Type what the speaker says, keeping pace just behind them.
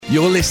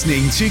You're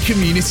listening to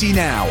Community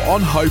Now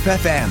on Hope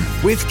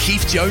FM with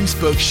Keith Jones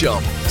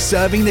Bookshop,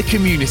 serving the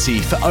community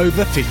for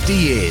over 50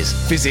 years.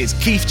 Visit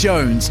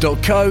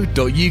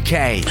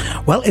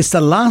keithjones.co.uk. Well, it's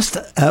the last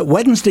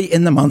Wednesday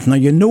in the month. Now,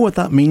 you know what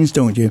that means,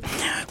 don't you?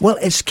 Well,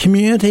 it's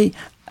Community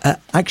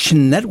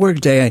Action Network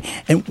Day,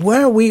 and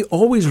where we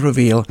always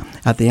reveal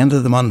at the end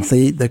of the month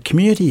the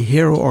community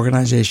hero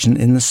organisation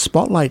in the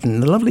spotlight.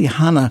 And the lovely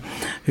Hannah,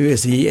 who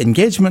is the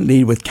engagement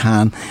lead with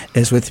CAN,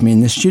 is with me in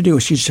the studio.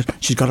 She's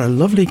got a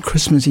lovely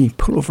Christmassy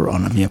pullover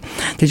on. Have you?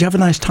 Did you have a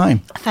nice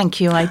time?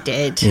 Thank you, I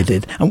did. You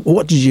did. And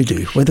what did you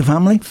do with the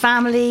family?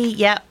 Family,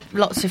 yep.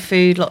 Lots of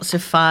food, lots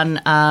of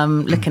fun,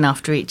 looking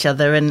after each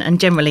other and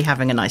generally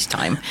having a nice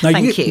time. Now,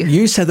 Thank you.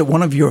 You said that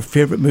one of your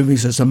favourite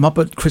movies is A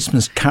Muppet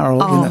Christmas Carol.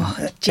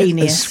 Oh,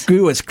 genius.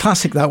 It's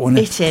classic, that one.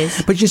 It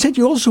is. But you said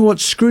you also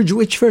watched Scrooge.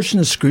 Which version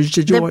of Scrooge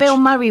did you watch? The Bill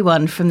Murray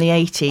one from the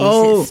 80s.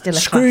 Oh, it's still a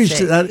Scrooge,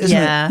 classic. that, isn't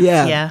it?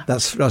 Yeah.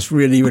 That's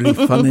really, really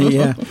funny.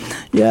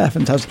 Yeah,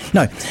 fantastic.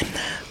 Now,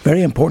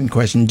 very important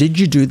question. Did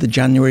you do the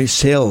January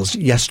sales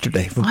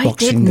yesterday for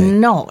Boxing Day? I did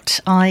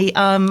not. I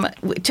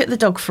took the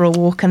dog for a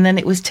walk and then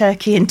it was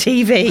turkey and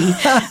TV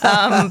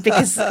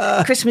because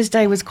Christmas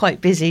Day was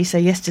quite busy. So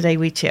yesterday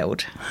we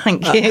chilled.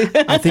 Thank you.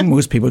 I think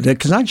most people did,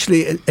 because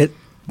actually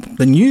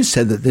the news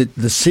said that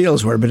the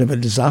sales were a bit of a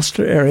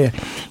disaster area.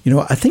 You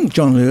know, I think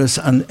John Lewis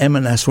and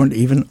M&S weren't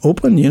even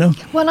open, you know.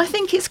 Well, I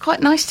think it's quite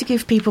nice to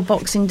give people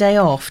Boxing Day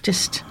off,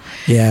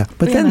 Yeah,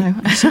 but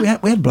then so we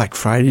had Black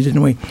Friday,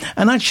 didn't we?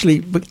 And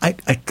actually,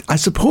 I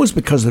suppose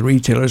because the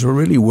retailers were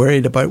really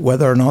worried about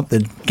whether or not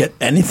they'd get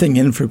anything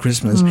in for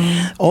Christmas,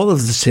 all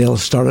of the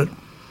sales started,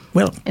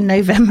 well, in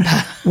November.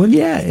 Well,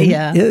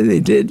 yeah, they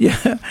did.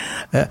 Yeah,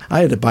 I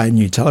had to buy a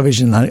new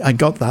television. I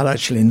got that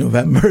actually in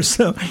November.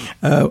 So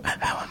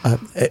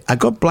I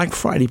got Black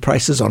Friday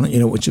prices on it, you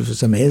know, which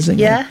was amazing.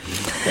 Yeah.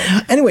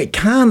 Anyway,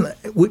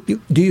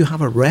 do you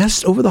have a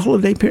rest over the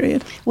holiday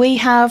period? We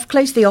have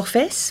closed the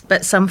office,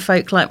 but some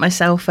folk like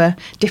myself are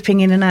dipping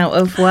in and out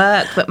of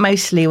work. But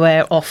mostly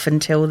we're off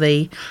until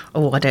I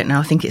don't know.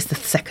 I think it's the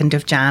 2nd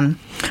of Jan.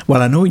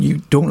 Well, I know you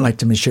don't like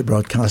to miss your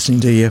broadcasting,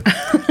 do you?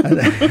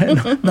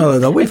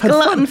 No, we've had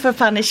glutton fun. for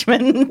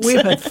punishment.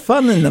 We've had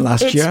fun in the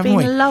last year, haven't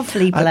we? It's been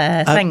lovely,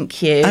 Blair.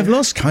 Thank you. I've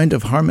lost count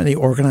of how many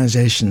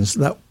organisations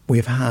that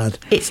we've had.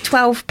 It's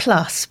 12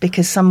 plus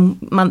because some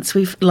months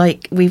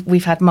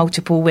we've had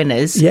multiple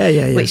winners.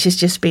 Yeah. Which has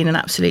just been an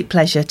absolute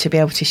pleasure to be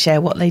able to share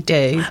what they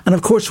do. And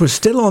of course, we're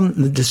still on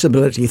the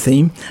disability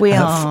theme. We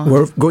are.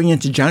 We're going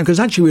into January, because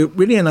actually we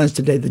really announced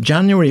today the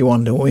January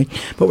one, don't we?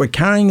 But we're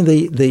carrying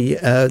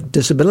the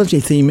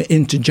disability theme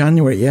into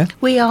January. Yeah,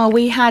 we are.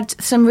 We had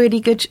some really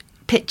good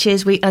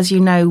pitches. As you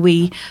know,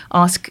 we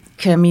ask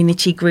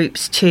community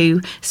groups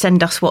to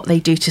send us what they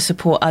do to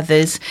support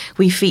others.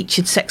 We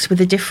featured Sex with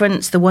a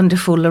Difference. The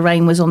wonderful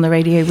Lorraine was on the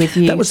radio with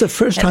you. That was the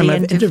first time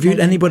I've interviewed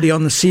anybody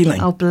on the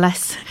ceiling. Oh,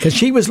 bless. Because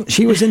she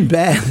was in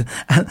bed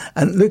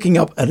and looking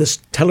up at a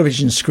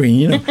television screen,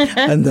 you know.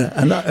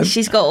 and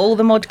she's got all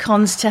the mod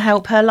cons to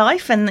help her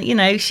life, and you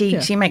know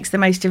she makes the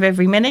most of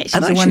every minute.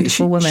 She's a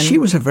wonderful woman. She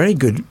was a very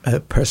good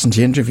person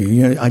to interview.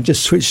 You know, I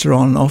just switched her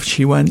on and off.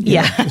 She went.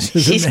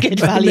 She's good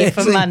value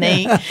for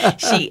money.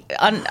 She.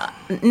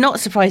 Not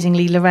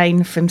surprisingly,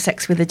 Lorraine from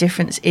Sex with a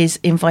Difference is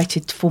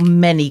invited for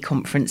many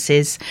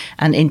conferences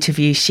and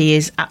interviews. She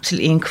is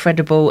absolutely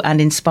incredible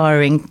and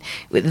inspiring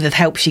with the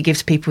help she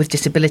gives people with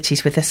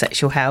disabilities with their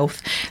sexual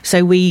health.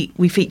 So we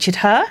featured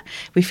her,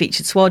 we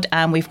featured SWAD,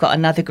 and we've got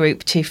another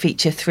group to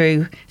feature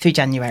through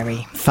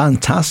January.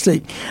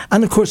 Fantastic.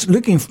 And of course,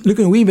 looking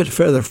a wee bit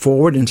further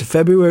forward into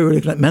February, we're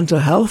looking at mental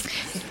health.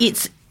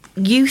 It's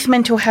Youth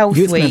Mental Health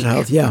Week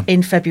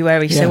in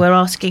February. So we're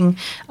asking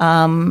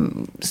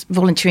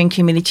voluntary and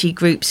community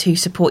groups who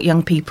support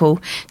young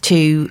people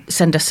to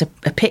send us a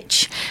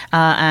pitch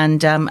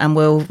and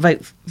we'll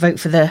vote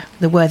for the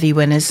worthy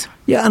winners.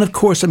 Yeah, and of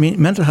course, I mean,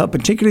 mental health,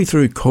 particularly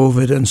through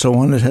COVID and so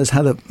on, it has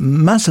had a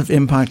massive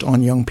impact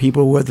on young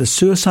people, where the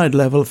suicide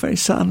level, very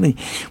sadly,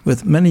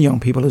 with many young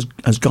people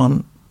has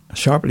gone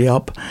sharply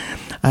up.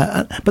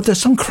 But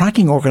there's some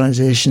cracking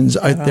organisations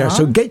out there,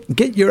 so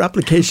get your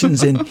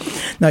applications in.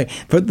 Now,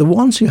 for the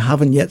ones who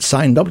haven't yet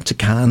signed up to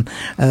CAN,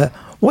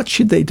 what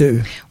should they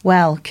do?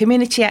 Well,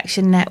 Community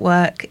Action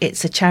Network,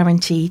 it's a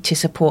charity to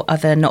support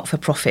other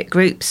not-for-profit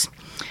groups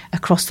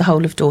across the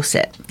whole of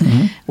Dorset.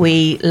 Mm-hmm.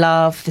 We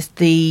love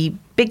the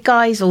big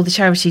guys, all the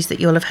charities that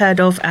you'll have heard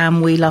of,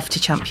 and we love to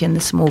champion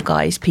the small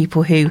guys,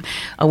 people who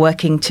are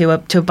working to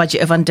a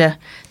budget of under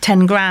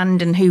 10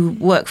 grand and who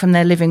work from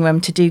their living room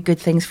to do good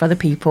things for other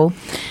people.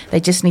 They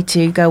just need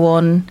to go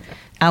on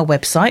our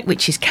website,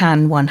 which is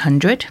CAN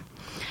 100.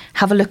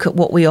 Have a look at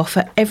what we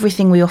offer.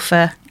 Everything we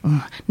offer,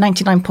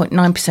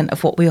 99.9%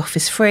 of what we offer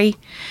is free.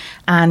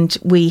 And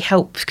we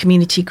help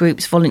community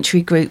groups,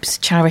 voluntary groups,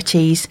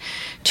 charities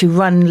to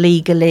run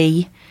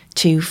legally,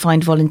 to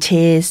find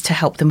volunteers, to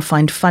help them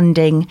find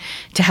funding,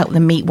 to help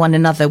them meet one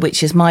another,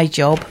 which is my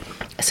job,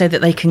 so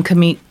that they can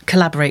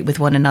collaborate with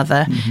one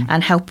another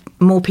and help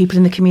more people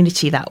in the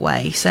community that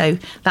way. So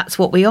that's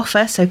what we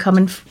offer. So come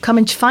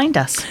and find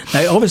us.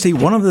 Now, obviously,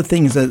 one of the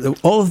things that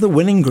all of the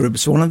winning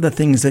groups, one of the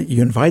things that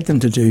you invite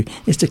them to do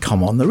is to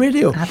come on the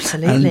radio.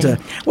 Absolutely. And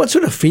what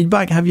sort of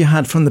feedback have you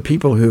had from the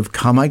people who've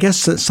come? I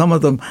guess that some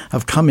of them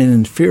have come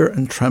in fear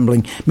and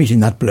trembling, meeting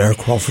that Blair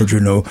Crawford,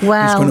 who's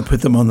going to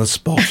put them on the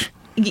spot.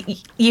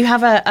 You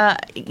have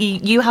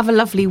a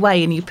lovely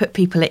way, and you put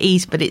people at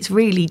ease, but it's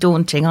really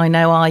daunting. I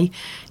know I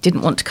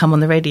didn't want to come on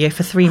the radio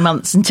for 3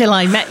 months until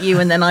I met you,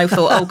 and then I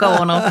thought, oh, go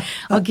on,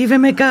 I'll give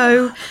him a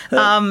go.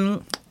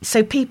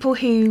 So people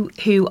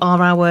who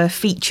are our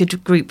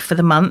featured group for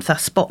the month, our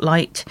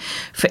spotlight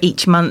for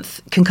each month,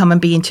 can come and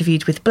be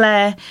interviewed with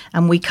Blair,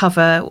 and we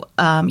cover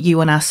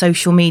you on our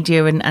social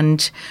media.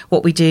 And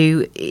what we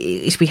do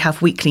is we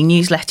have weekly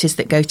newsletters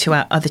that go to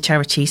our other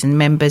charities and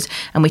members,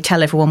 and we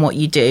tell everyone what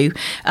you do.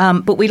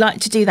 But we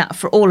like to do that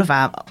for all of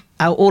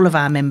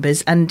our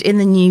members. And in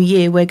the new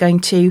year, we're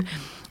going to.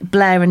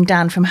 Blair and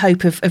Dan from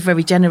Hope have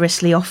very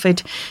generously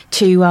offered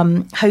to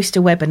host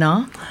a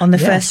webinar on the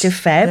 1st of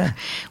Feb,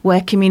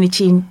 where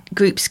community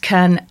groups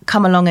can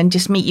come along and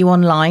just meet you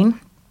online,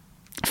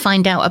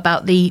 find out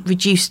about the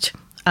reduced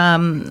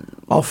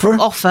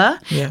offer,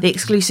 the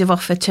exclusive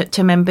offer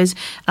to members,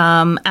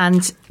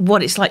 and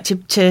what it's like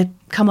to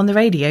come on the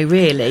radio,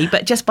 really.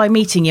 But just by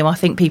meeting you, I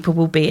think people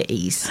will be at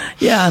ease.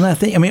 Yeah, and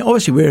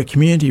obviously we're a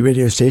community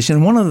radio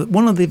station. One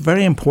of the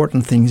very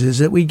important things is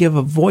that we give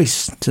a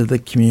voice to the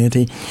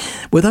community,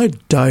 without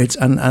doubt.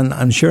 And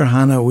I'm sure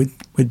Hannah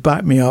would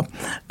back me up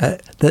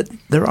that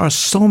there are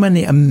so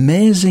many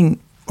amazing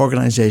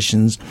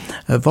organisations,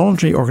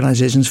 voluntary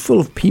organisations full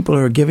of people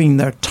who are giving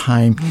their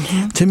time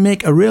to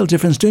make a real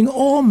difference, doing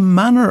all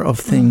manner of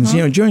things.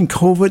 During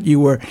COVID,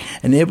 you were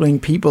enabling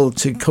people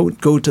to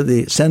go to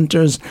the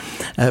centres,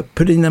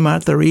 putting them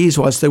at their ease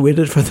whilst they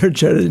waited for their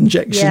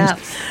injections,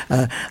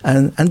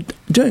 and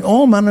doing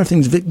all manner of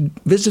things,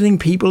 visiting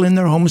people in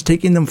their homes,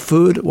 taking them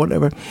food,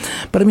 whatever.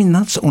 But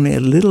that's only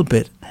a little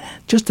bit,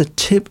 just the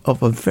tip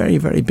of a very,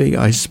 very big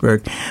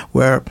iceberg,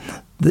 where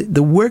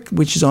the work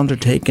which is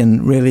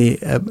undertaken really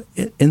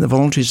in the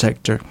voluntary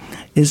sector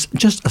is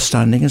just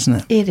astounding, isn't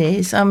it? It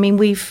is.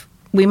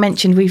 We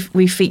mentioned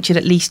we've featured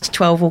at least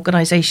 12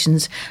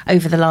 organisations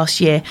over the last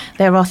year.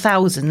 There are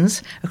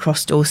thousands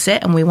across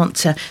Dorset, and we want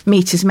to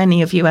meet as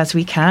many of you as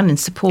we can and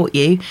support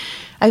you.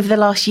 Over the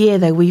last year,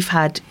 though, we've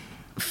had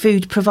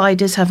food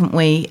providers, haven't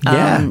we?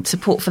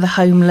 Support for the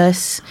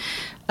homeless.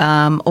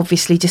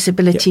 Obviously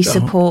disability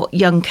support,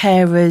 young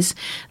carers,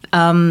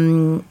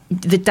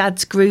 the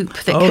dads group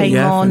that came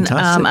on,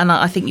 and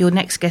I think your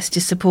next guest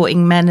is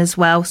supporting men as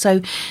well. So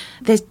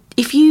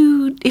if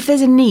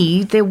there's a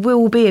need, there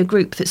will be a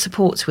group that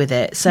supports with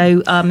it.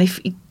 So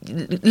if you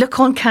look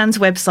on CAN's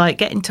website,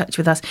 get in touch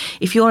with us.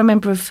 If you're a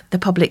member of the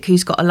public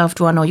who's got a loved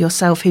one, or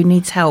yourself who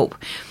needs help,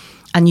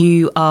 and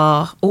you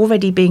are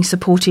already being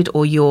supported,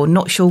 or you're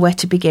not sure where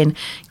to begin,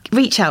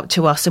 reach out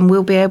to us and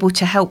we'll be able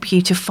to help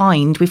you to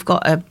find. We've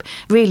got our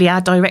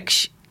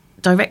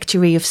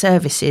directory of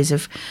services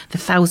of the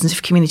thousands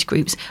of community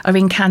groups are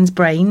in CAN's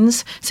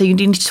brains, so you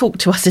need to talk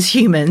to us as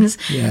humans,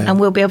 and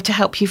we'll be able to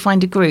help you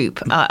find a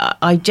group.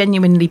 I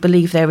genuinely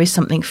believe there is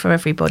something for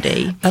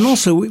everybody. And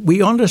also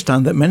we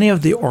understand that many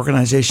of the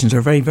organisations are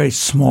very, very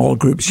small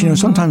groups,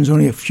 sometimes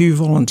only a few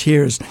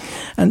volunteers,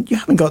 and you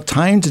haven't got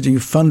time to do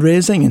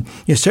fundraising, and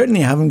you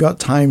certainly haven't got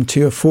time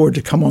to afford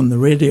to come on the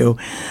radio.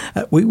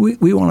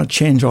 We want to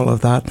change all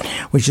of that,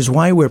 which is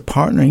why we're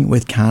partnering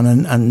with CAN,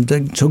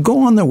 and so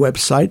go on their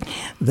website.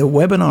 The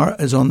webinar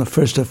is on the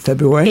 1st of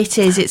February. It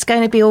is. It's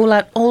going to be all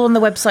on the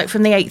website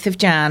from the 8th of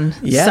Jan.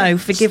 Yeah. So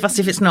forgive us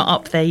if it's not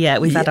up there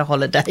yet. We've had a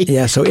holiday.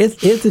 Yeah, so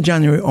 8th of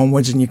January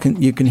onwards, and you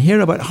can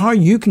hear about how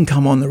you can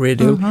come on the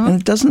radio.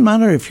 And it doesn't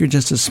matter if you're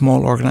just a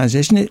small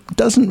organisation. It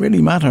doesn't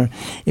really matter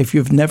if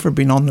you've never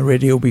been on the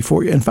radio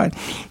before. In fact,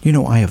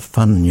 I have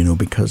fun,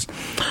 because,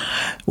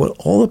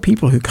 all the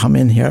people who come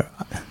in here,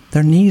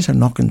 their knees are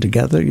knocking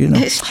together,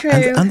 It's true.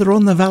 And they're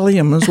on the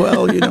Valium as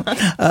well,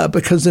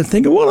 because they're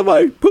thinking, what have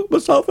I put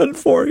myself in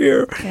for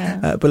here?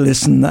 Yeah. But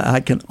listen,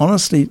 I can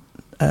honestly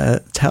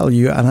tell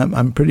you, and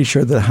I'm pretty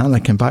sure that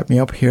Hannah can back me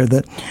up here,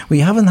 that we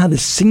haven't had a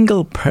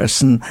single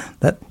person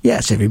that,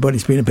 yes,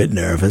 everybody's been a bit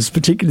nervous,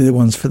 particularly the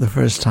ones for the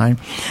first time,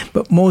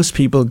 but most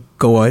people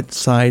go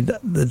outside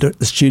the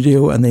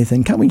studio and they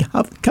think, can we do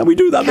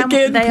that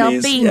again, They please?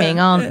 are beaming,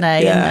 aren't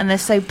they? Yeah. And they're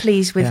so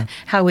pleased with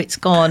how it's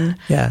gone.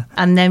 Yeah.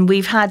 And then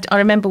I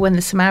remember when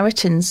the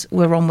Samaritans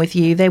were on with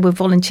you, there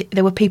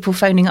were people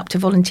phoning up to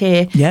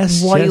volunteer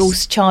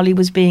whilst Charlie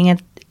was being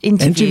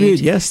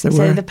interviewed. Yes, there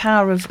were. So the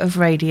power of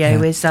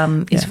radio is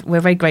we're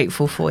very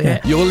grateful for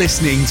it. You're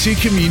listening to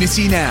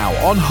Community Now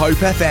on Hope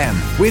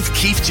FM with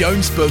Keith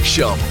Jones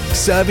Bookshop,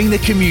 serving the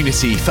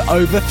community for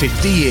over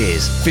 50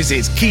 years.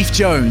 Visit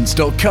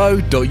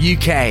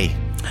keithjones.co.uk.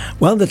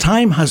 Well, the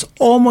time has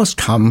almost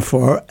come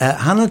for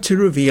Hannah to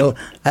reveal.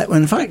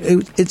 In fact,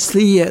 it's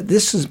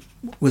this is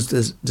was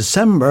this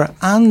December,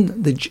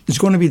 and it's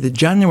going to be the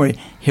January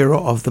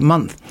Hero of the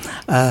Month.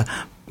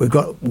 We've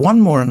got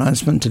one more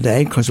announcement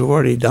today because we've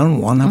already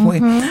done one, haven't we?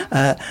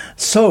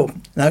 So,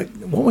 now,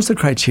 what was the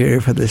criteria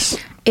for this?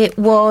 It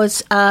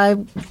was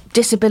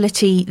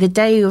disability, the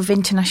Day of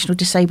International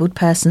Disabled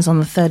Persons on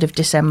the 3rd of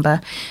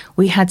December.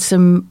 We've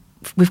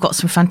got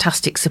some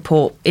fantastic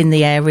support in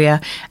the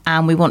area,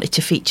 and we wanted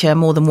to feature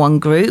more than one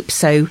group.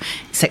 So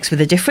Sex with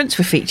a Difference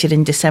were featured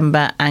in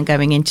December, and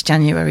going into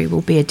January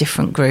will be a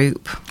different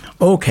group.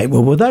 Okay,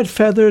 well, without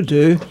further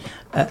ado,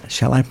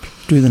 shall I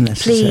do the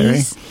necessary?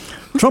 Please.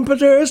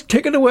 Trumpeters,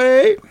 take it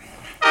away.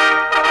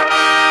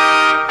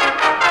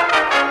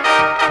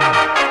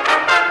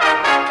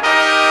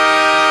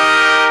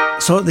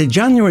 So the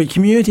January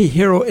community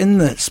hero in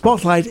the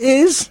spotlight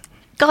is...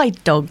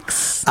 Guide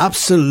dogs.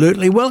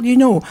 Absolutely. Well, you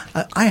know,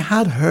 I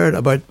had heard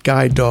about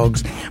guide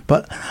dogs,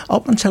 but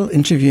up until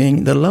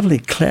interviewing the lovely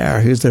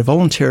Claire, who's the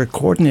volunteer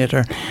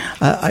coordinator,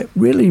 I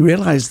really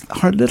realised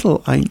how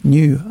little I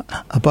knew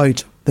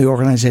about the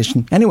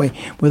organisation. Anyway,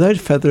 without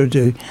further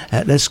ado,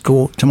 let's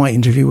go to my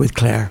interview with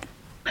Claire.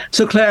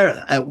 So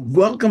Claire,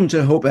 welcome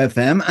to Hope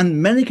FM,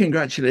 and many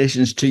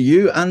congratulations to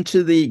you and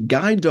to the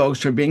guide dogs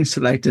for being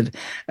selected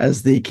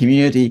as the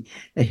community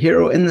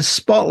hero in the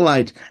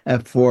spotlight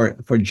for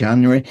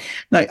January.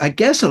 Now, I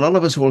guess a lot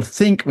of us will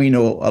think we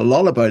know a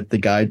lot about the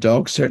guide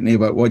dogs, certainly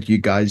about what you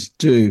guys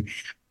do,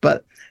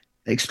 but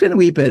explain a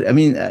wee bit. I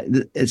mean,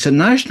 it's a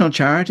national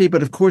charity,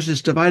 but of course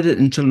it's divided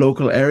into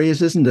local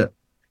areas, isn't it?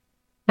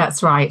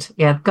 That's right.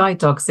 Yeah, Guide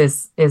Dogs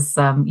is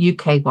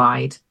UK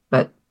wide,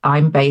 but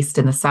I'm based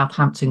in the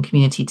Southampton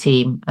community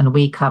team, and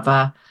we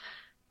cover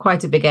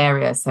quite a big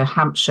area. So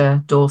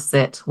Hampshire,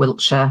 Dorset,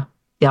 Wiltshire,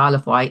 the Isle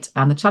of Wight,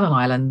 and the Channel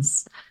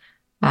Islands.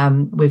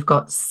 We've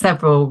got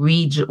several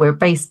regions. We're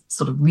based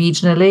sort of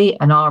regionally,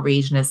 and our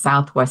region is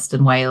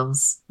southwestern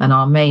Wales, and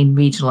our main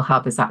regional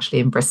hub is actually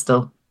in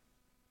Bristol.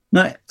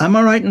 Now, am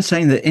I right in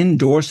saying that in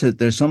Dorset,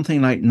 there's something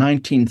like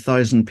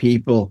 19,000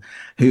 people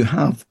who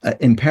have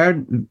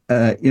impaired,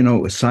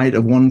 sight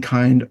of one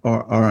kind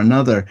or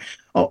another?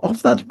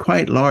 Of that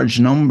quite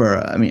large number,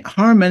 I mean,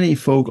 how many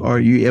folk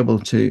are you able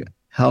to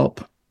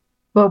help?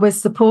 Well, we're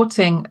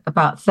supporting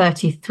about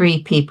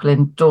 33 people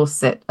in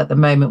Dorset at the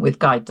moment with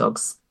guide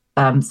dogs.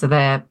 So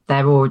they're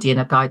already in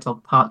a guide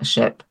dog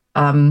partnership.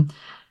 I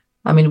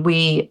mean,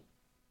 we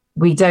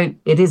don't.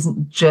 It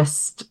isn't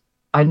just.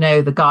 I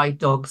know the guide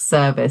dog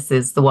service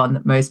is the one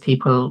that most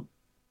people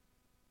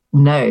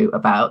know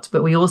about,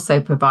 but we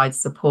also provide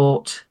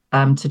support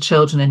to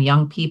children and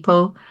young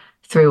people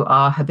through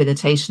our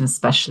habilitation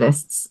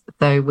specialists.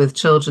 So with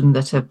children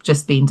that have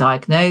just been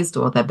diagnosed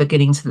or they're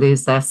beginning to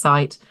lose their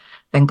sight,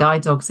 then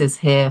Guide Dogs is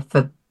here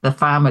for the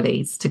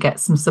families to get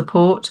some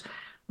support.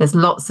 There's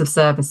lots of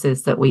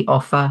services that we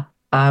offer.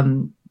 I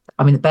mean,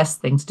 the best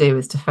thing to do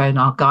is to phone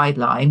our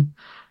guideline,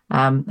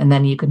 and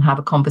then you can have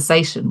a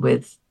conversation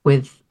with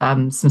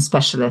some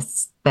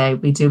specialists.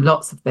 We do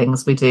lots of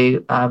things. We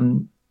do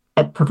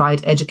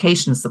provide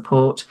education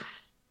support.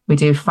 We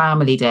do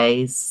family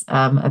days,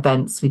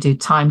 events. We do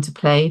time to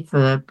play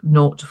for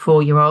 0 to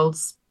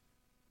 4-year-olds,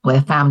 where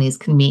families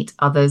can meet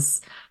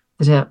others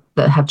that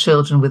have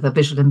children with a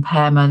visual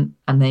impairment,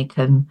 and they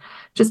can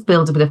just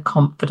build a bit of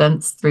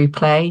confidence through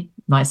play,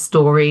 nice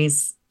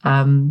stories,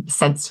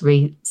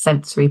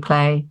 sensory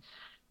play.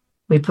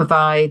 We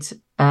provide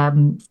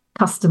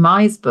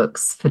customized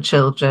books for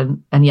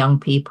children and young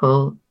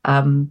people,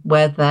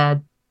 where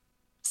they're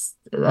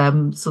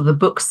so the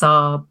books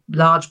are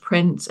large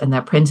print and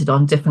they're printed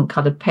on different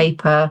coloured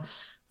paper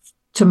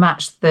to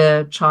match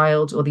the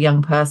child or the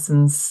young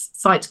person's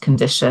sight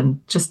condition,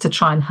 just to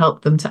try and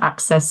help them to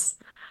access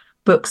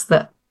books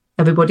that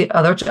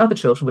other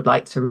children would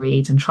like to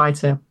read, and try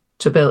to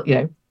build,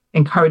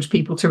 encourage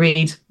people to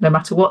read no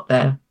matter what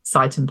their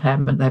sight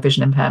impairment, their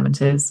vision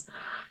impairment is.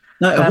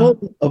 Now,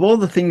 of all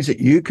the things that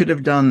you could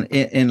have done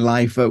in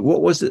life,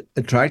 what was it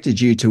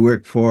attracted you to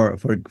work for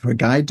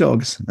Guide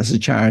Dogs as a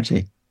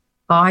charity?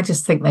 Oh, I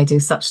just think they do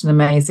such an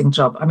amazing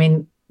job. I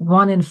mean,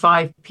 1 in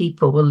 5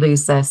 people will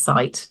lose their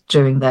sight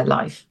during their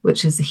life,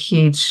 which is a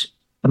huge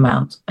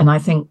amount. And I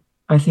think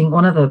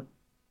one of the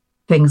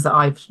things that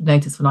I've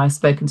noticed when I've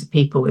spoken to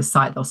people with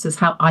sight loss is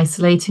how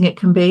isolating it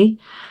can be.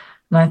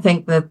 And I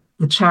think that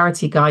the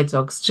charity Guide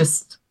Dogs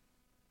just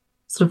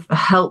sort of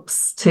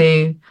helps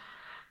to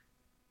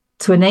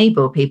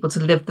enable people to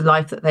live the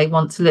life that they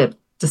want to live,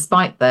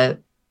 despite their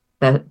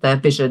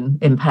vision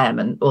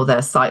impairment or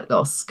their sight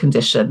loss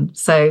condition.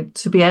 So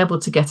to be able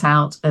to get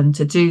out and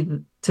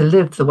to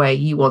live the way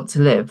you want to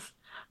live,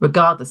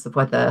 regardless of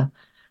whether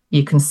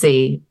you can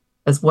see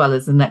as well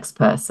as the next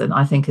person,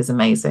 I think is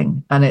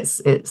amazing. And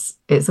it's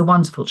a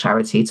wonderful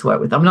charity to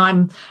work with. I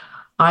mean,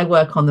 I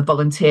work on the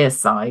volunteer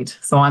side,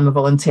 so I'm a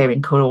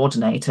volunteering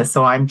coordinator.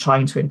 So I'm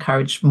trying to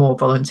encourage more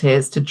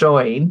volunteers to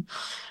join.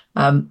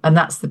 And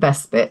that's the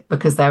best bit,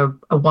 because they're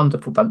a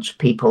wonderful bunch of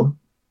people.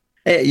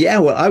 Yeah,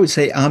 well, I would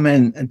say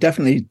amen,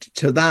 definitely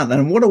to that.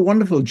 And what a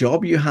wonderful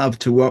job you have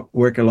to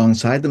work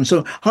alongside them.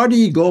 So how do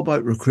you go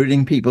about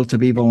recruiting people to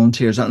be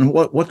volunteers, and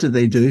what do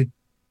they do?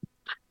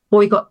 Well,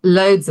 we've got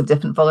loads of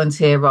different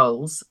volunteer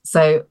roles.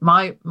 So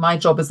my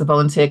job as a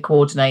volunteer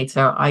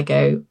coordinator, I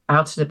go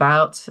out and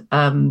about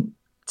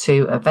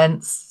to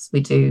events.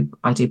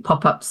 I do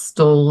pop-up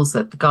stalls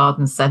at the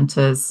garden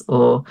centres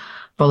or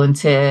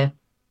volunteer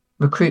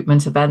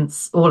recruitment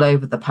events all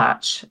over the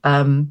patch.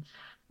 And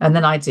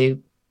then I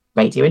do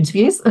radio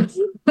interviews. And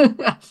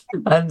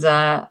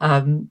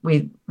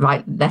we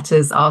write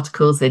letters,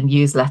 articles in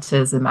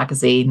newsletters and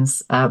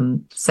magazines,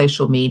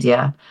 social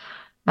media.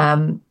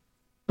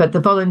 But the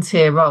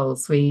volunteer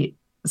roles,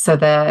 so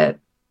they're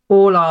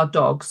all our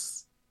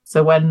dogs.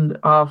 So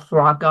for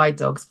our guide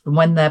dogs, from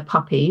when they're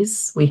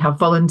puppies, we have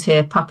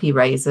volunteer puppy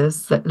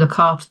raisers that look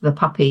after the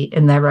puppy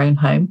in their own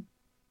home.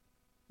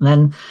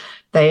 And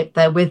then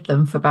they're with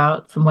them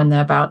from when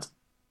they're about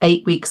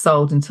 8 weeks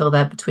old until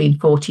they're between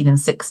 14 and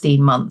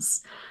 16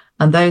 months.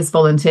 And those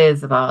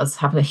volunteers of ours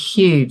have a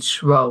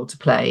huge role to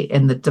play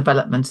in the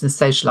development and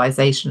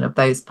socialization of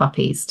those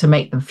puppies to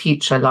make them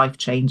future life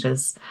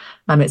changers.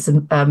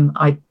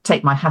 I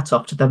take my hat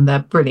off to them. They're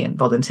brilliant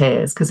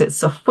volunteers because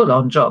it's a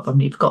full-on job. I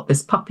mean, you've got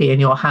this puppy in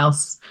your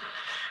house,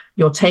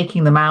 you're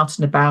taking them out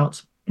and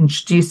about,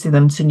 introducing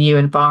them to new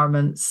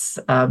environments,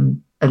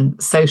 and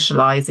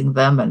socializing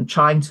them and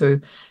trying to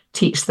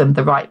teach them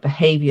the right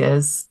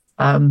behaviors.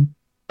 And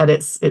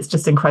it's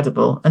just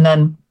incredible. And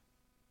then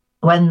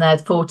when they're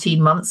 14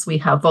 months, we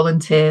have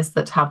volunteers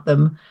that have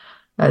them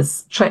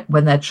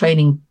when they're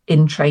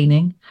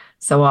training.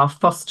 So our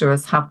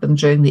fosterers have them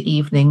during the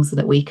evenings and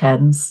at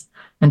weekends.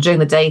 And during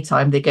the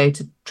daytime, they go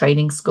to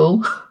training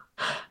school.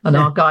 And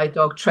our guide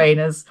dog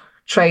trainers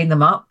train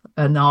them up.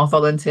 And our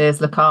volunteers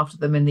look after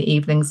them in the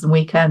evenings and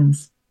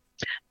weekends.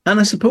 And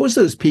I suppose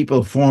those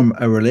people form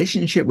a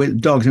relationship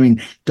with dogs. I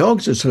mean,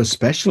 dogs are so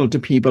special to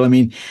people. I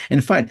mean, in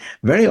fact,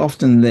 very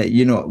often,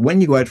 when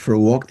you go out for a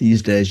walk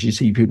these days, you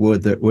see people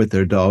with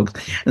their dogs.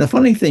 And the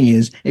funny thing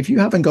is, if you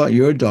haven't got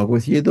your dog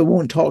with you, they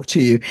won't talk to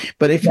you.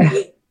 But if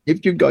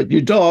you've got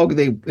your dog,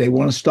 they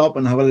want to stop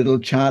and have a little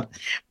chat.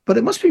 But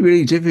it must be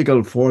really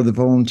difficult for the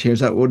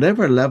volunteers at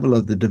whatever level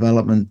of the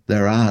development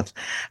they're at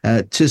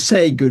to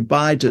say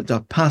goodbye,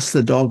 to pass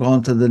the dog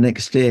on to the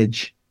next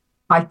stage.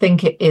 I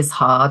think it is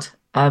hard.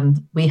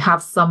 We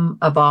have some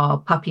of our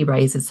puppy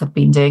raisers have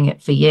been doing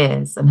it for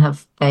years, and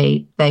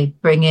they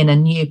bring in a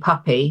new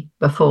puppy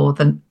before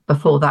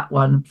that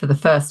one, for the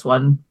first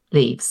one,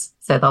 leaves.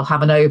 So they'll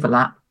have an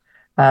overlap,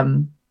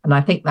 and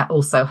I think that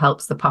also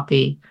helps the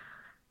puppy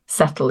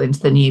settle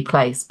into the new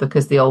place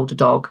because the older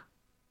dog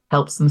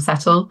helps them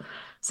settle.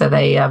 So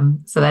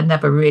they're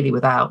never really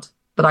without.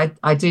 But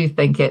I do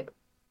think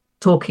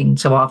talking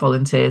to our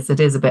volunteers, it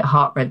is a bit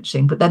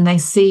heart-wrenching. But then they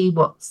see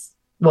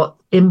what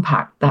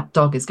impact that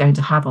dog is going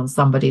to have on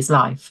somebody's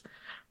life.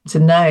 To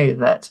know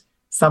that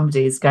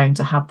somebody is going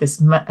to have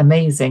this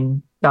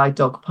amazing guide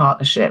dog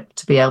partnership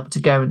to be able to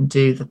go and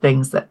do the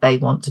things that they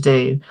want to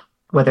do,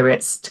 whether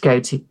it's to go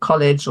to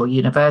college or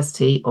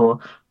university or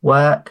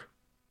work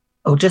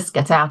or just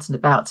get out and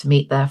about to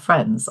meet their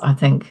friends. I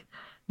think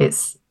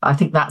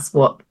that's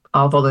what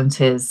our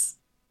volunteers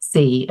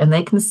see, and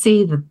they can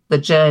see the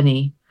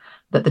journey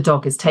that the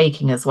dog is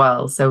taking as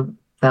well. So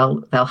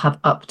they'll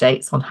have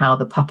updates on how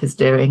the pup is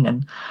doing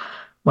and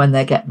when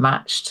they get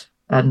matched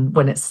and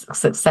when it's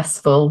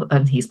successful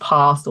and he's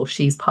passed or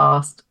she's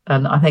passed.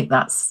 And I think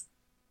that's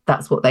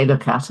what they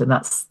look at, and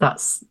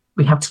that's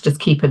we have to just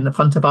keep in the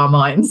front of our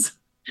minds.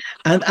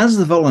 And as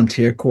the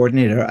volunteer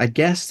coordinator, I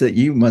guess that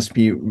you must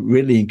be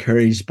really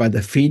encouraged by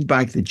the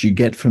feedback that you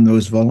get from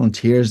those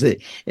volunteers.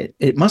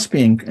 It must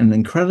be an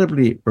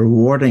incredibly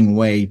rewarding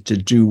way to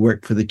do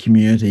work for the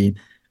community.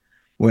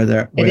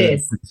 It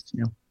is.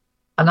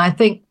 And I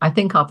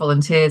think our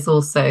volunteers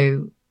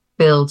also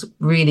build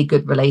really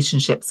good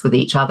relationships with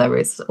each other.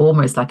 It's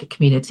almost like a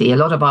community. A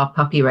lot of our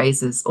puppy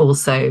raisers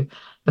also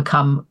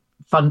become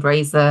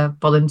fundraiser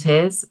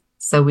volunteers.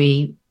 So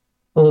we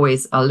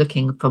always are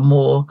looking for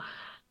more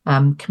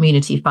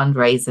community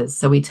fundraisers.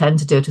 So we tend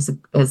to do it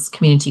as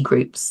community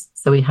groups.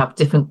 So we have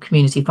different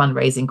community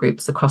fundraising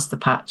groups across the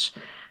patch.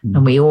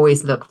 And we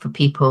always look for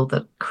people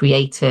that are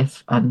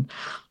creative and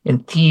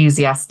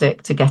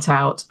enthusiastic to get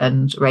out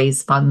and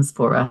raise funds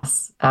for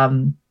us.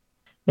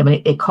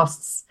 It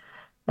costs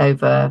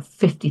over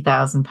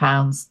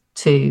 £50,000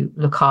 to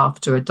look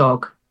after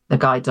a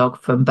guide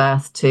dog from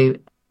birth to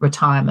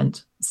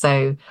retirement.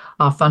 So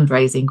our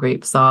fundraising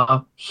groups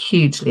are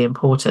hugely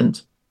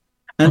important.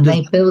 And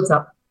they build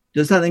up.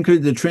 Does that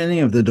include the training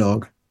of the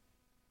dog?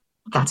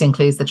 That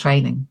includes the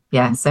training.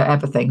 Yeah. So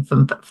everything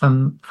from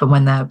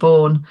when they're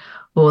born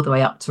all the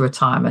way up to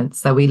retirement.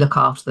 So we look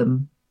after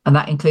them. And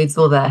that includes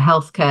all their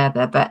healthcare,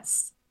 their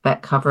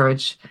vet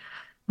coverage.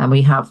 And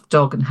we have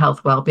dog and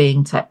health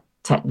wellbeing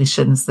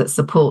technicians that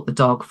support the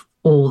dog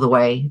all the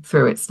way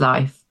through its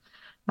life,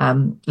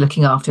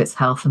 looking after its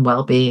health and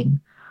wellbeing.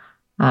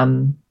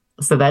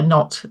 So they're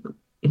not,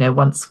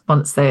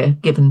 once they're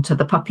given to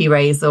the puppy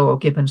raiser or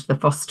given to the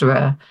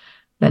fosterer,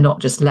 they're not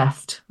just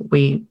left.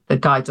 The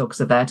guide dogs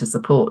are there to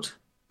support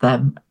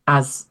them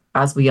as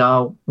we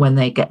are when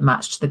they get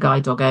matched to the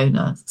guide dog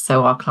owner.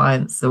 So our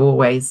clients are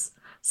always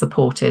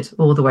supported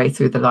all the way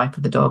through the life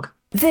of the dog.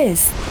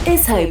 This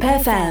is Hope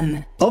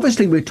FM.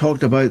 Obviously, we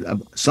talked about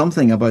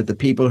something about the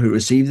people who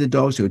receive the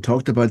dogs, who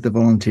talked about the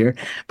volunteer,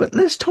 but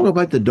let's talk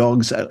about the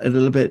dogs a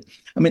little bit.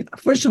 I mean,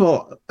 first of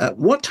all,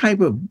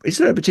 is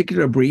there a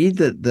particular breed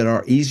that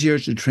are easier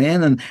to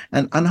train,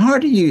 and how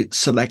do you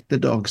select the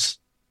dogs?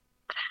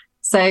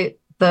 So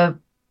the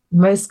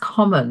most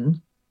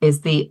common is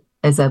a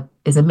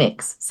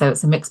mix. So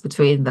it's a mix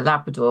between the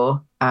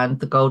Labrador and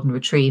the Golden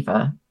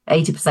Retriever.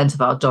 80%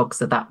 of our dogs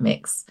are that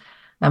mix.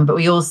 But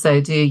we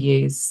also do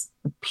use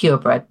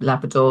purebred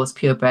Labradors,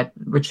 purebred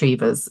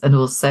Retrievers, and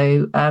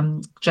also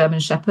German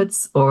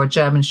Shepherds, or a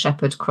German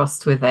Shepherd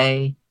crossed with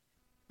a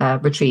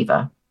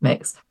Retriever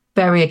mix.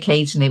 Very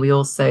occasionally, we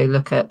also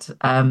look at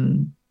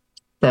the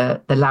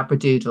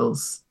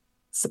Labradoodles,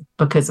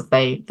 because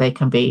they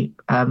can be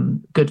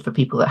good for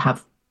people that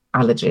have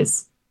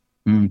allergies.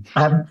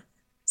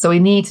 So we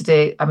need to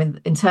do, I mean,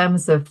 in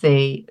terms of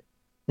the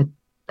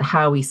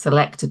how we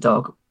select a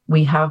dog,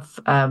 we have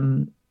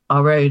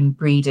our own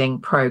breeding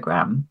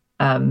program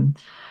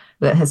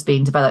that has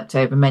been developed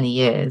over many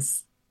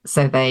years.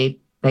 So they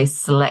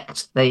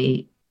select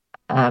the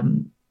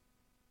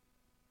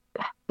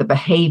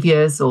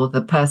behaviors or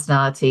the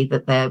personality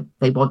that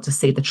they want to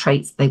see, the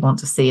traits they want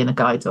to see in a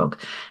guide dog.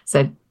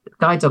 So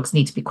guide dogs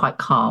need to be quite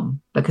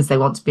calm because they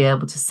want to be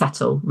able to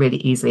settle really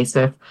easily.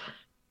 So if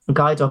a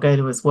guide dog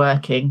owner was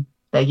working,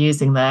 they're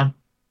using their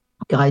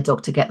guide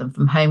dog to get them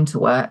from home to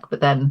work. But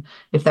then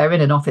if they're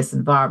in an office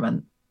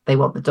environment, they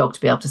want the dog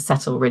to be able to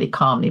settle really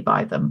calmly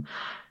by them.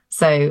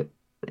 So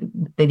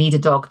they need a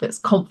dog that's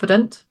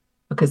confident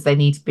because they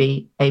need to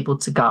be able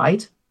to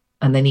guide,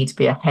 and they need to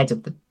be ahead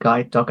of the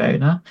guide dog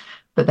owner.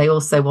 But they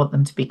also want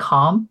them to be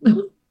calm,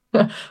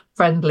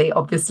 friendly,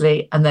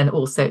 obviously, and then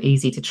also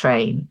easy to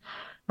train.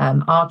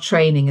 Our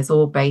training is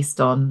all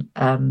based on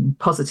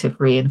positive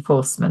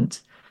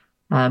reinforcement.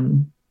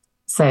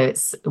 So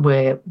it's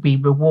where we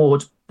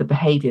reward the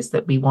behaviors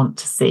that we want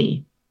to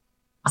see.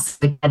 So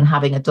again,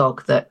 having a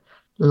dog that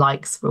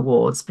likes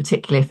rewards,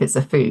 particularly if it's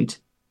a food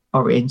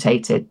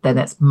orientated, then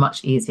it's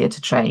much easier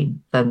to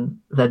train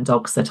than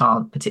dogs that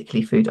aren't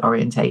particularly food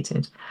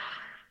orientated.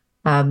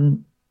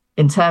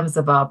 In terms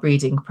of our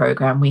breeding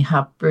program, we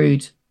have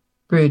brood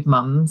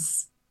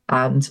mums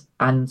and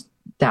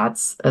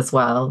dads as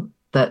well,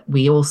 that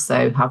we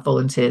also have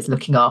volunteers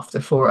looking after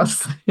for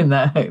us in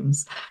their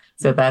homes.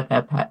 So they're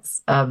their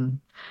pets.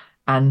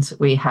 And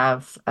we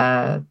have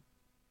the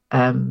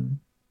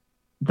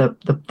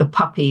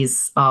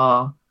puppies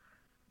are,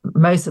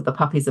 most of the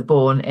puppies are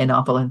born in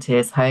our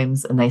volunteers'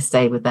 homes, and they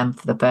stay with them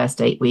for the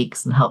first 8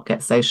 weeks and help get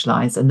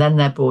socialised. And then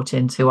they're brought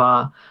into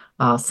our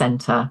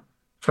centre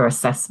for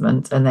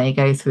assessment, and they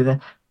go through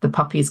the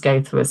puppies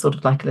go through a sort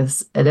of like a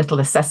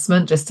little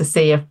assessment just to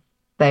see if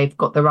they've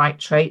got the right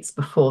traits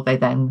before they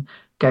then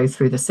go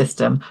through the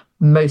system.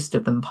 Most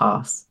of them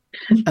pass.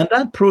 And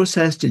that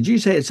process, did you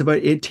say it's about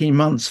 18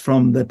 months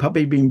from the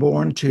puppy being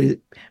born to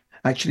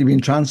actually being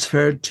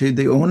transferred to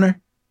the owner?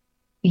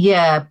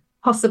 Yeah,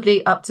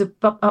 possibly up to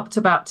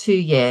about 2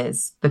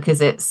 years,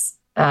 because it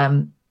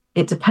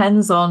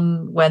depends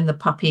on when the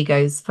puppy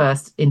goes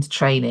first into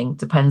training.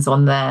 Depends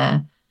on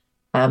their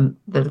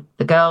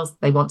the girls,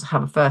 they want to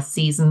have a first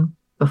season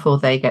before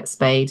they get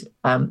spayed,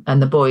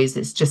 and the boys,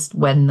 it's just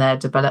when they're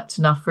developed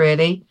enough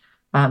really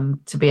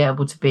to be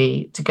able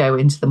to go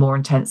into the more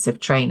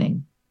intensive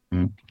training.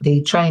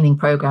 The training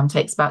program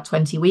takes about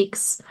 20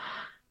 weeks,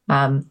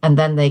 and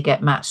then they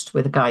get matched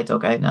with a guide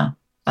dog owner.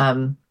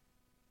 And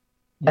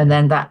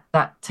then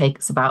that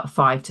takes about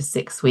 5 to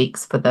 6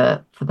 weeks for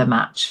the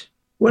match.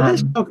 Well,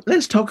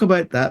 let's talk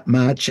about that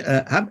match.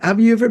 Have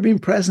you ever been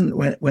present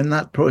when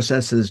that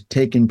process is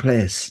taking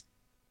place?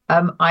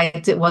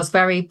 I was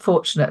very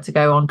fortunate to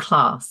go on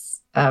class.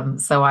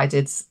 So I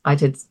did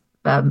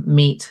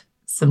meet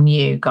some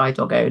new guide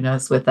dog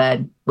owners with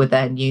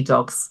their new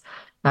dogs.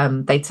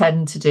 They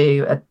tend to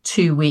do a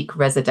 2-week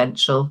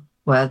residential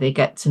where they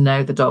get to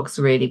know the dogs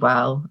really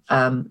well,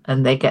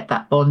 and they get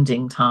that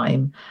bonding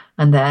time.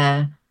 And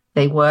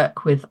they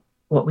work with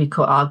what we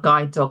call our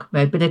guide dog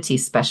mobility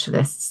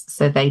specialists.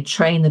 So they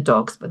train the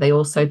dogs, but they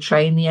also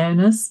train the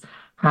owners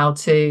how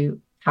to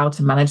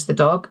manage the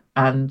dog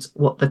and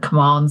what the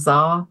commands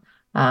are.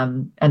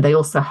 And they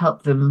also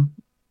help them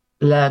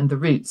learn the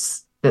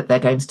routes that they're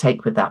going to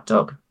take with that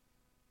dog.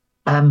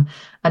 And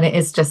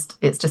it's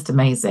just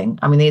amazing.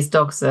 I mean, these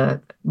dogs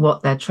are,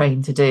 what they're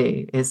trained to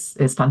do is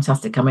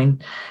fantastic. I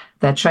mean,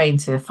 they're trained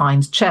to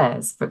find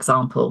chairs, for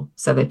example.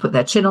 So they put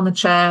their chin on the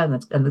chair,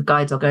 and the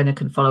guide dog owner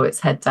can follow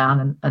its head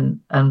down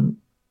and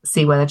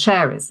see where the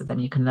chair is. So then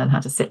you can learn how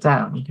to sit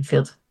down. You can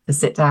feel to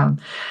sit down.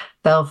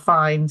 They'll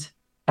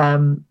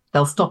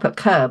stop at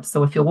curbs.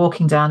 So if you're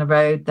walking down a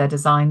road,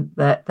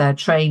 they're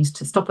trained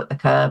to stop at the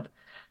curb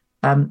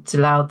to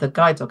allow the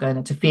guide dog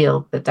owner to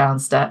feel the down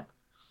step.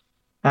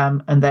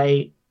 And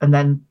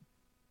then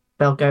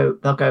they'll go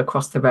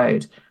across the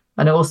road.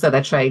 And also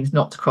they're trained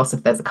not to cross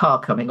if there's a car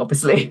coming,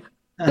 obviously.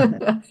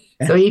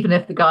 So even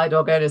if the guide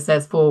dog owner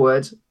says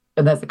forward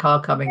and there's a car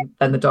coming,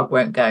 then the dog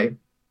won't go.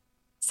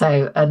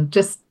 So, and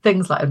just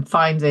things like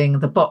finding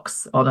the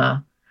box on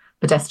a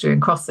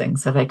pedestrian crossing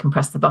so they can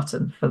press the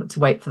button to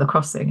wait for the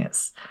crossing.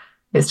 It's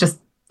just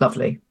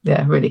lovely.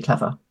 Yeah, really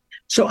clever.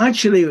 So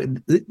actually,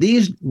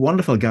 these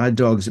wonderful guide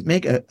dogs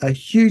make a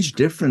huge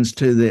difference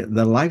to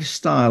the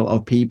lifestyle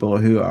of people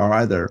who are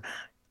either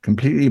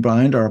completely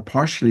blind or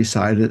partially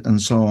sighted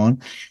and so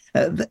on.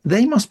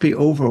 They must be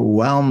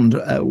overwhelmed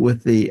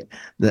with the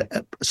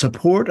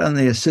support and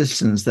the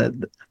assistance that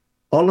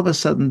all of a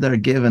sudden they're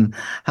given,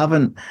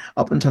 having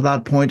up until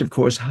that point, of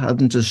course,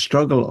 having to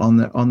struggle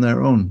on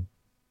their own.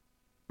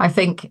 I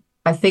think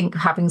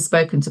having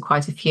spoken to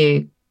quite a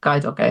few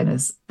guide dog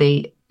owners,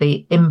 the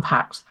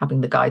impact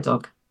having the guide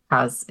dog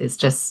has is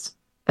just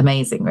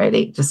amazing,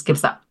 really. It just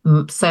gives that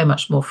so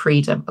much more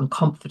freedom and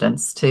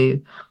confidence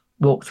to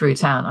walk through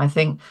town. I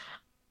think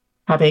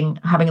having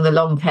the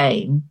long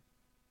cane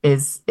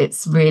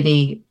it's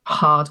really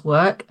hard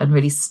work and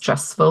really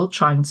stressful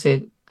trying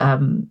to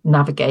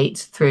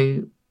navigate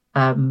through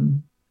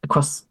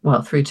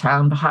through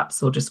town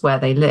perhaps, or just where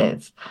they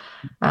live,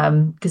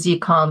 because you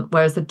can't,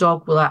 whereas the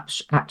dog will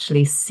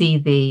actually see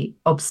the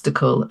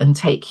obstacle and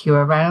take you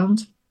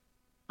around.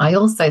 I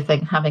also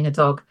think having a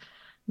dog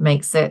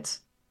makes it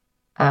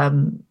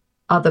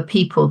other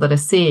people that are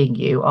seeing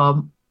you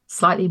are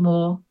slightly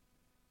more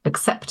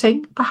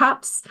accepting,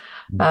 perhaps,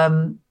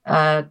 of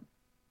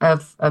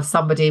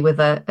somebody with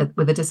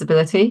a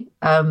disability.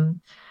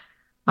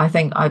 I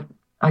think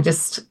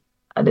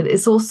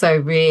it's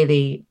also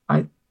really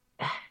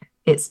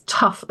it's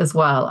tough as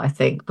well, I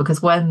think,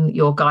 because when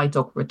your guide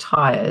dog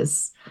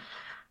retires,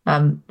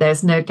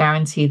 there's no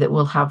guarantee that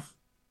we'll have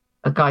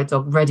a guide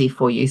dog ready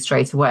for you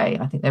straight away.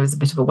 I think there is a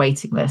bit of a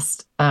waiting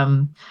list.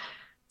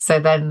 So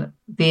then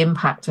the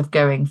impact of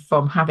going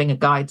from having a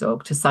guide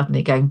dog to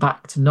suddenly going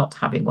back to not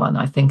having one,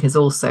 I think, is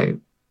also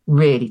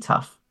really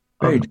tough.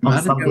 Very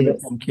dramatic, I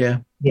would think, yeah.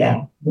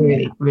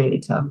 Really, really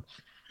tough.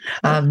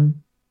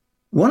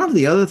 One of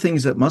the other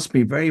things that must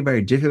be very,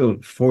 very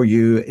difficult for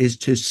you is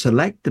to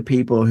select the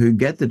people who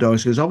get the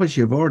dogs, because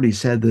obviously you've already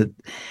said that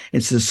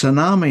it's a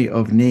tsunami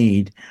of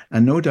need,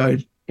 and no doubt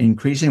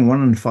increasing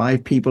 1 in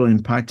 5 people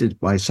impacted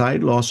by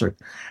sight loss or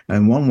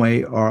in one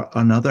way or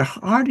another.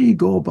 How do you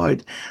go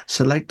about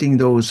selecting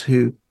those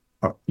who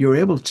you're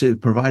able to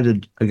provide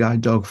a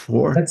guide dog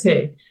for? That's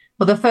it.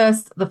 Well, the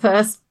first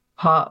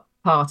part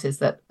is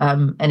that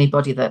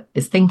anybody that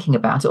is thinking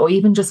about it, or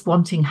even just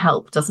wanting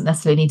help, doesn't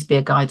necessarily need to be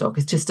a guide dog.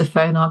 It's just to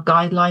phone our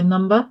guideline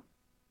number,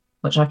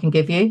 which I can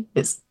give you.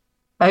 It's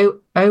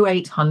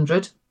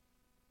 0800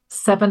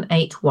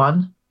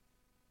 781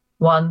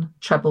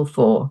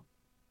 1444.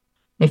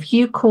 If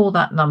you call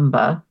that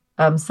number,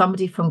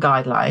 somebody from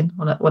Guideline,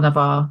 one of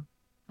our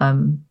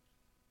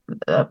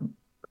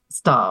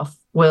staff,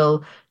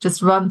 will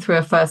just run through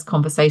a first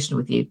conversation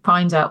with you,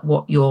 find out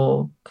what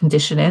your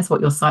condition is,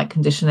 what your sight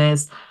condition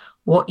is,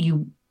 what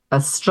you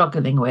are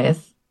struggling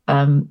with,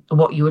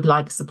 what you would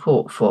like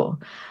support for.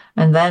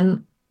 And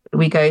then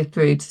we go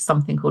through to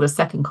something called a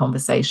second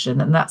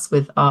conversation, and that's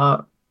with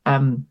our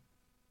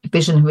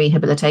vision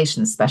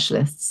rehabilitation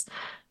specialists.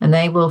 And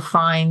they will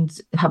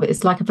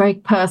it's like a very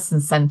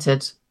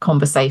person-centered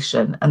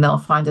conversation, and they'll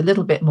find a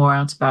little bit more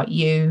out about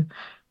you,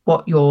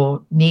 what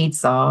your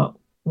needs are,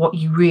 what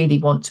you really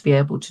want to be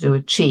able to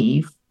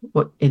achieve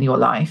in your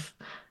life.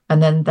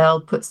 And then they'll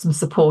put some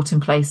support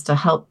in place to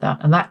help that.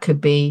 And that could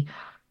be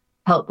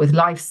help with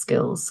life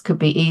skills, could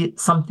be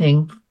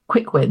something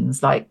quick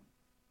wins, like,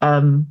 I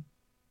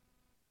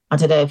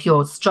don't know, if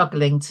you're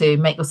struggling to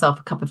make yourself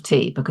a cup of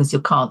tea because you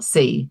can't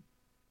see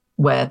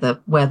where the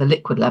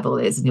liquid level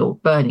is and you're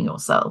burning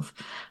yourself,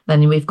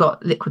 then we've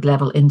got liquid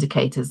level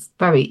indicators,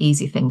 very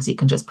easy things you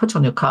can just put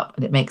on your cup,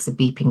 and it makes a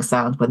beeping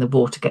sound when the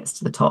water gets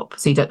to the top,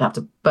 so you don't have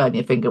to burn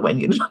your finger when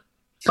you're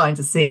trying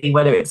to see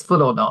whether it's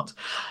full or not.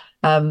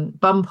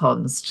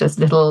 Bump-ons, just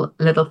little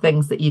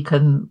things that you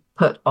can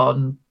put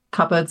on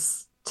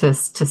cupboards to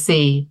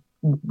see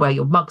where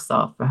your mugs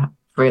are,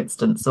 for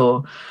instance,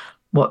 or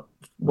what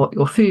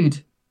your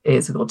food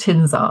is, or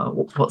tins are,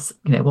 what's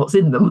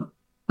in them.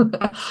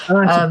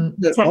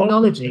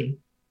 Technology.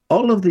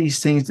 All of these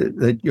things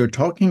that you're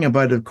talking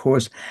about, of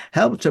course,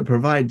 help to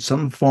provide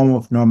some form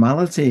of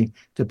normality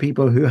to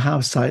people who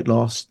have sight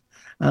loss.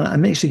 And it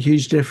makes a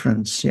huge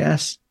difference,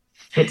 yes?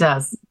 It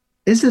does.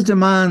 Does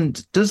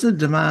the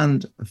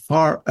demand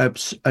far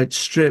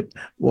outstrip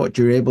what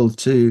you're able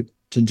to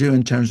do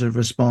in terms of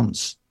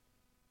response?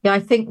 Yeah, I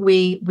think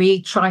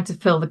we try to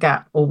fill the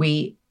gap, or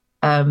we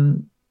a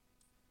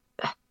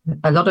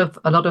lot of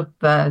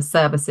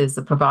services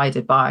are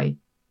provided by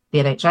the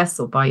NHS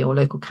or by your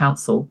local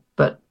council,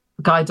 but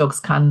guide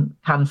dogs can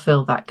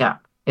fill that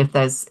gap if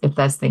there's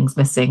things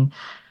missing,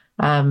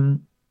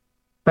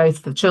 both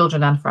for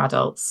children and for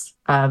adults.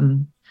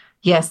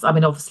 Yes, I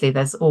mean, obviously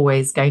there's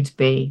always going to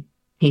be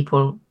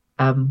people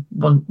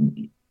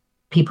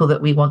that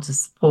we want to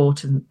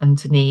support and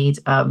to need,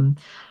 and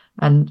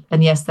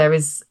yes, there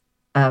is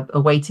a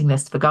waiting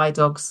list for guide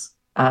dogs.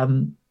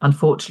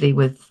 Unfortunately,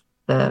 with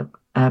the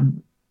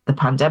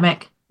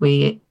pandemic,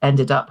 we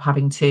ended up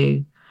having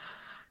to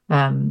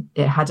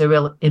it had a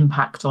real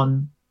impact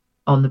on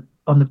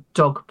the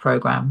dog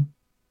program,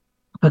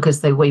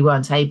 because we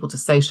weren't able to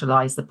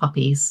socialize the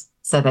puppies,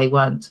 so they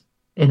weren't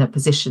in a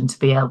position to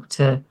be able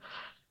to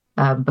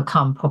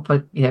become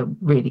proper,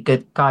 really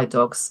good guide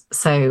dogs.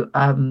 So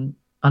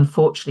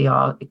unfortunately,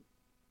 our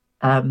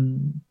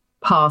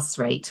pass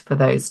rate for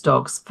those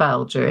dogs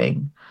fell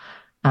during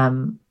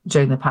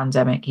the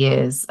pandemic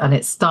years, and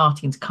it's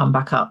starting to come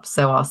back up.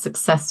 So our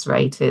success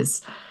rate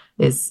is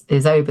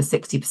over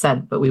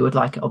 60%, but we would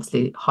like it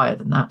obviously higher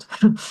than that.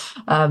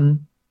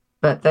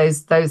 But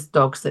those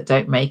dogs that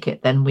don't make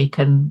it, then we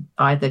can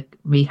either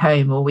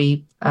rehome or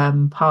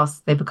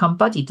they become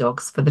buddy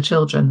dogs for the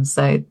children.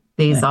 So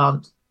these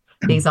aren't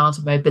a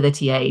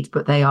mobility aid,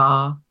 but they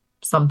are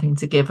something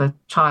to give a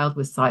child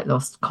with sight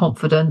loss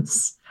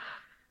confidence.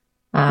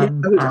 I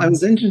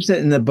was interested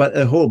in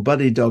the whole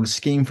buddy dog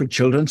scheme for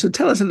children. So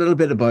tell us a little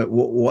bit about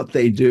what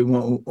they do.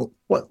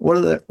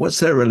 What's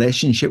their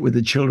relationship with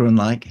the children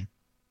like?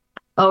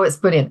 Oh, it's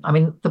brilliant. I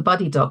mean, the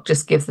buddy dog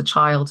just gives the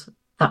child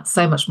that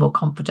so much more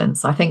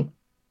confidence. I think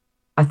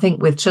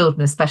with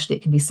children especially,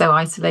 it can be so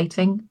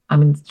isolating. I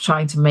mean,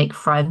 trying to make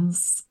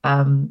friends,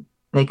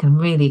 they can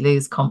really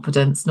lose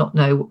confidence, not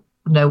know.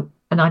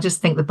 And I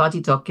just think the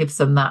buddy dog gives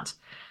them that.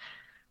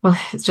 Well,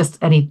 it's just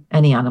any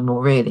animal,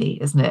 really,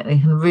 isn't it?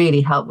 It can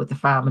really help with the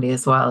family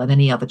as well, and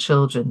any other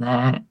children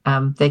there.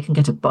 They can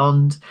get a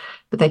bond,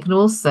 but it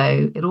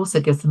also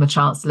gives them a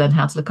chance to learn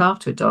how to look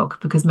after a dog,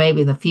 because maybe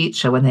in the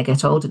future, when they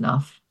get old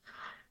enough,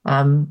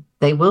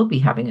 they will be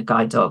having a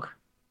guide dog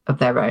of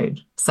their own.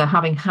 So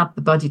having had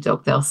the buddy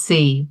dog, they'll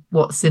see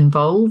what's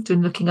involved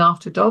in looking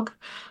after a dog.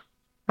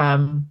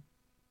 And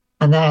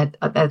they're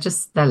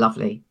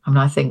lovely. I mean,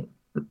 I think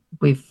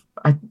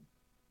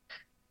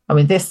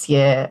this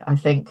year, I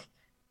think,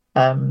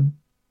 I'm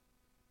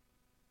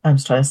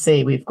just trying to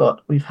see,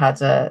 we've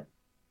had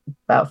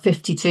about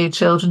 52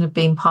 children have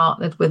been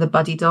partnered with a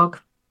buddy dog.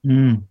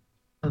 And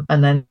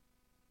then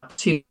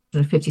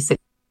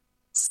 256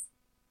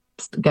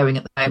 going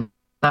at the moment.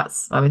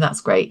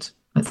 That's great.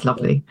 It's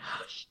lovely.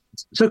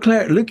 So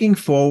Claire, looking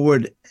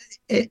forward,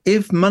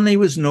 if money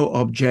was no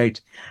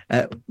object,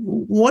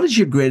 what is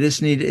your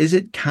greatest need? Is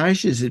it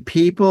cash? Is it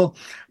people?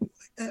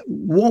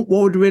 What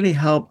would really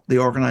help the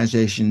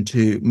organisation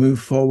to move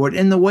forward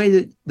in the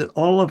way that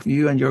all of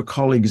you and your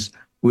colleagues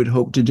would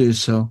hope to do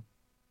so?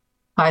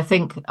 I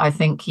think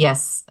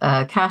yes,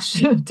 cash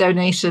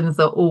donations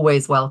are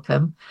always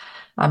welcome.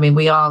 I mean,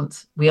 we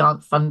aren't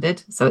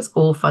funded, so it's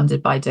all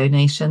funded by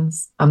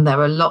donations, and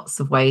there are lots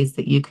of ways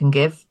that you can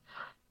give.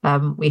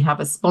 We have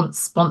a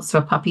sponsor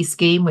a puppy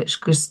scheme, which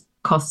just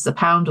costs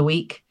 £1 a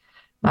week,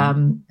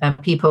 and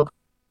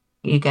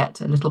you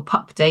get a little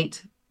pup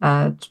date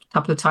a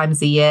couple of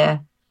times a year.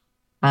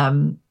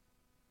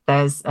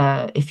 There's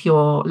if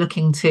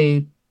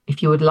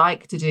you would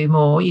like to do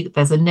more,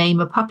 there's a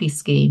name a puppy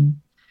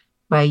scheme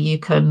where you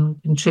can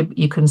contribute.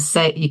 You can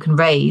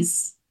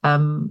raise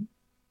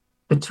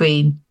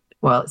between,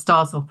 it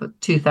starts off at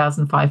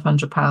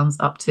 £2,500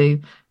 up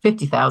to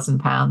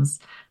 £50,000,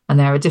 and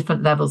there are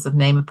different levels of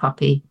name a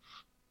puppy.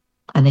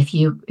 And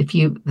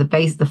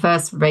the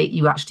first rate,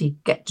 you actually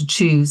get to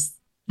choose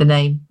the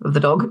name of the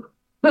dog.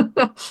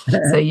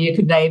 So you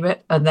can name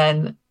it, and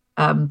then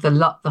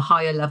the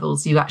higher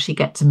levels, you actually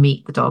get to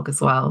meet the dog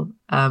as well.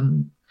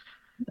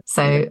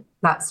 So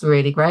that's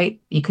really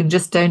great. You can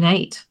just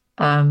donate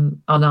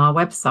on our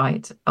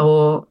website,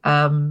 or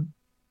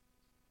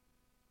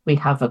we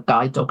have a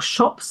guide dog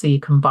shop, so you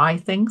can buy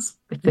things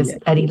if there's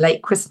any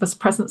late Christmas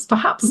presents,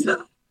 perhaps.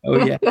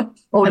 Oh yeah.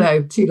 Oh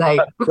no, too late.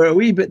 They're a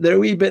wee bit late.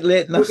 We're a bit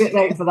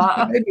late for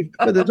that.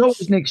 But there's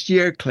always next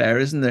year, Claire,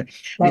 isn't there?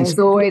 There's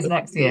always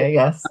next year,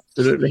 yes.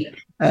 Absolutely.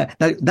 Now,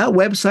 that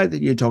website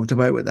that you talked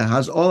about that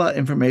has all that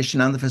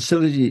information and the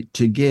facility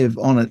to give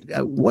on it,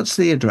 what's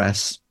the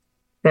address?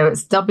 So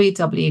it's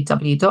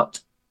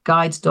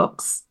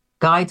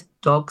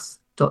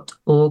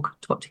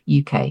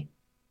www.guidedogs.org.uk.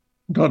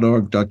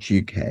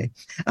 .org.uk.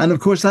 And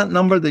of course, that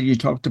number that you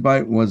talked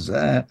about was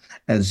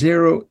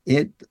 0800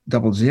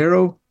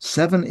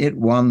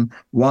 781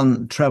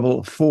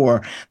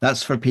 1444.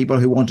 That's for people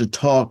who want to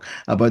talk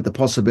about the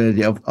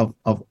possibility of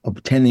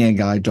obtaining a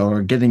guide dog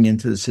or getting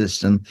into the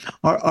system,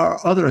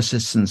 or other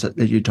assistance that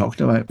you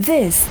talked about.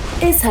 This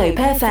is Hope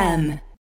FM.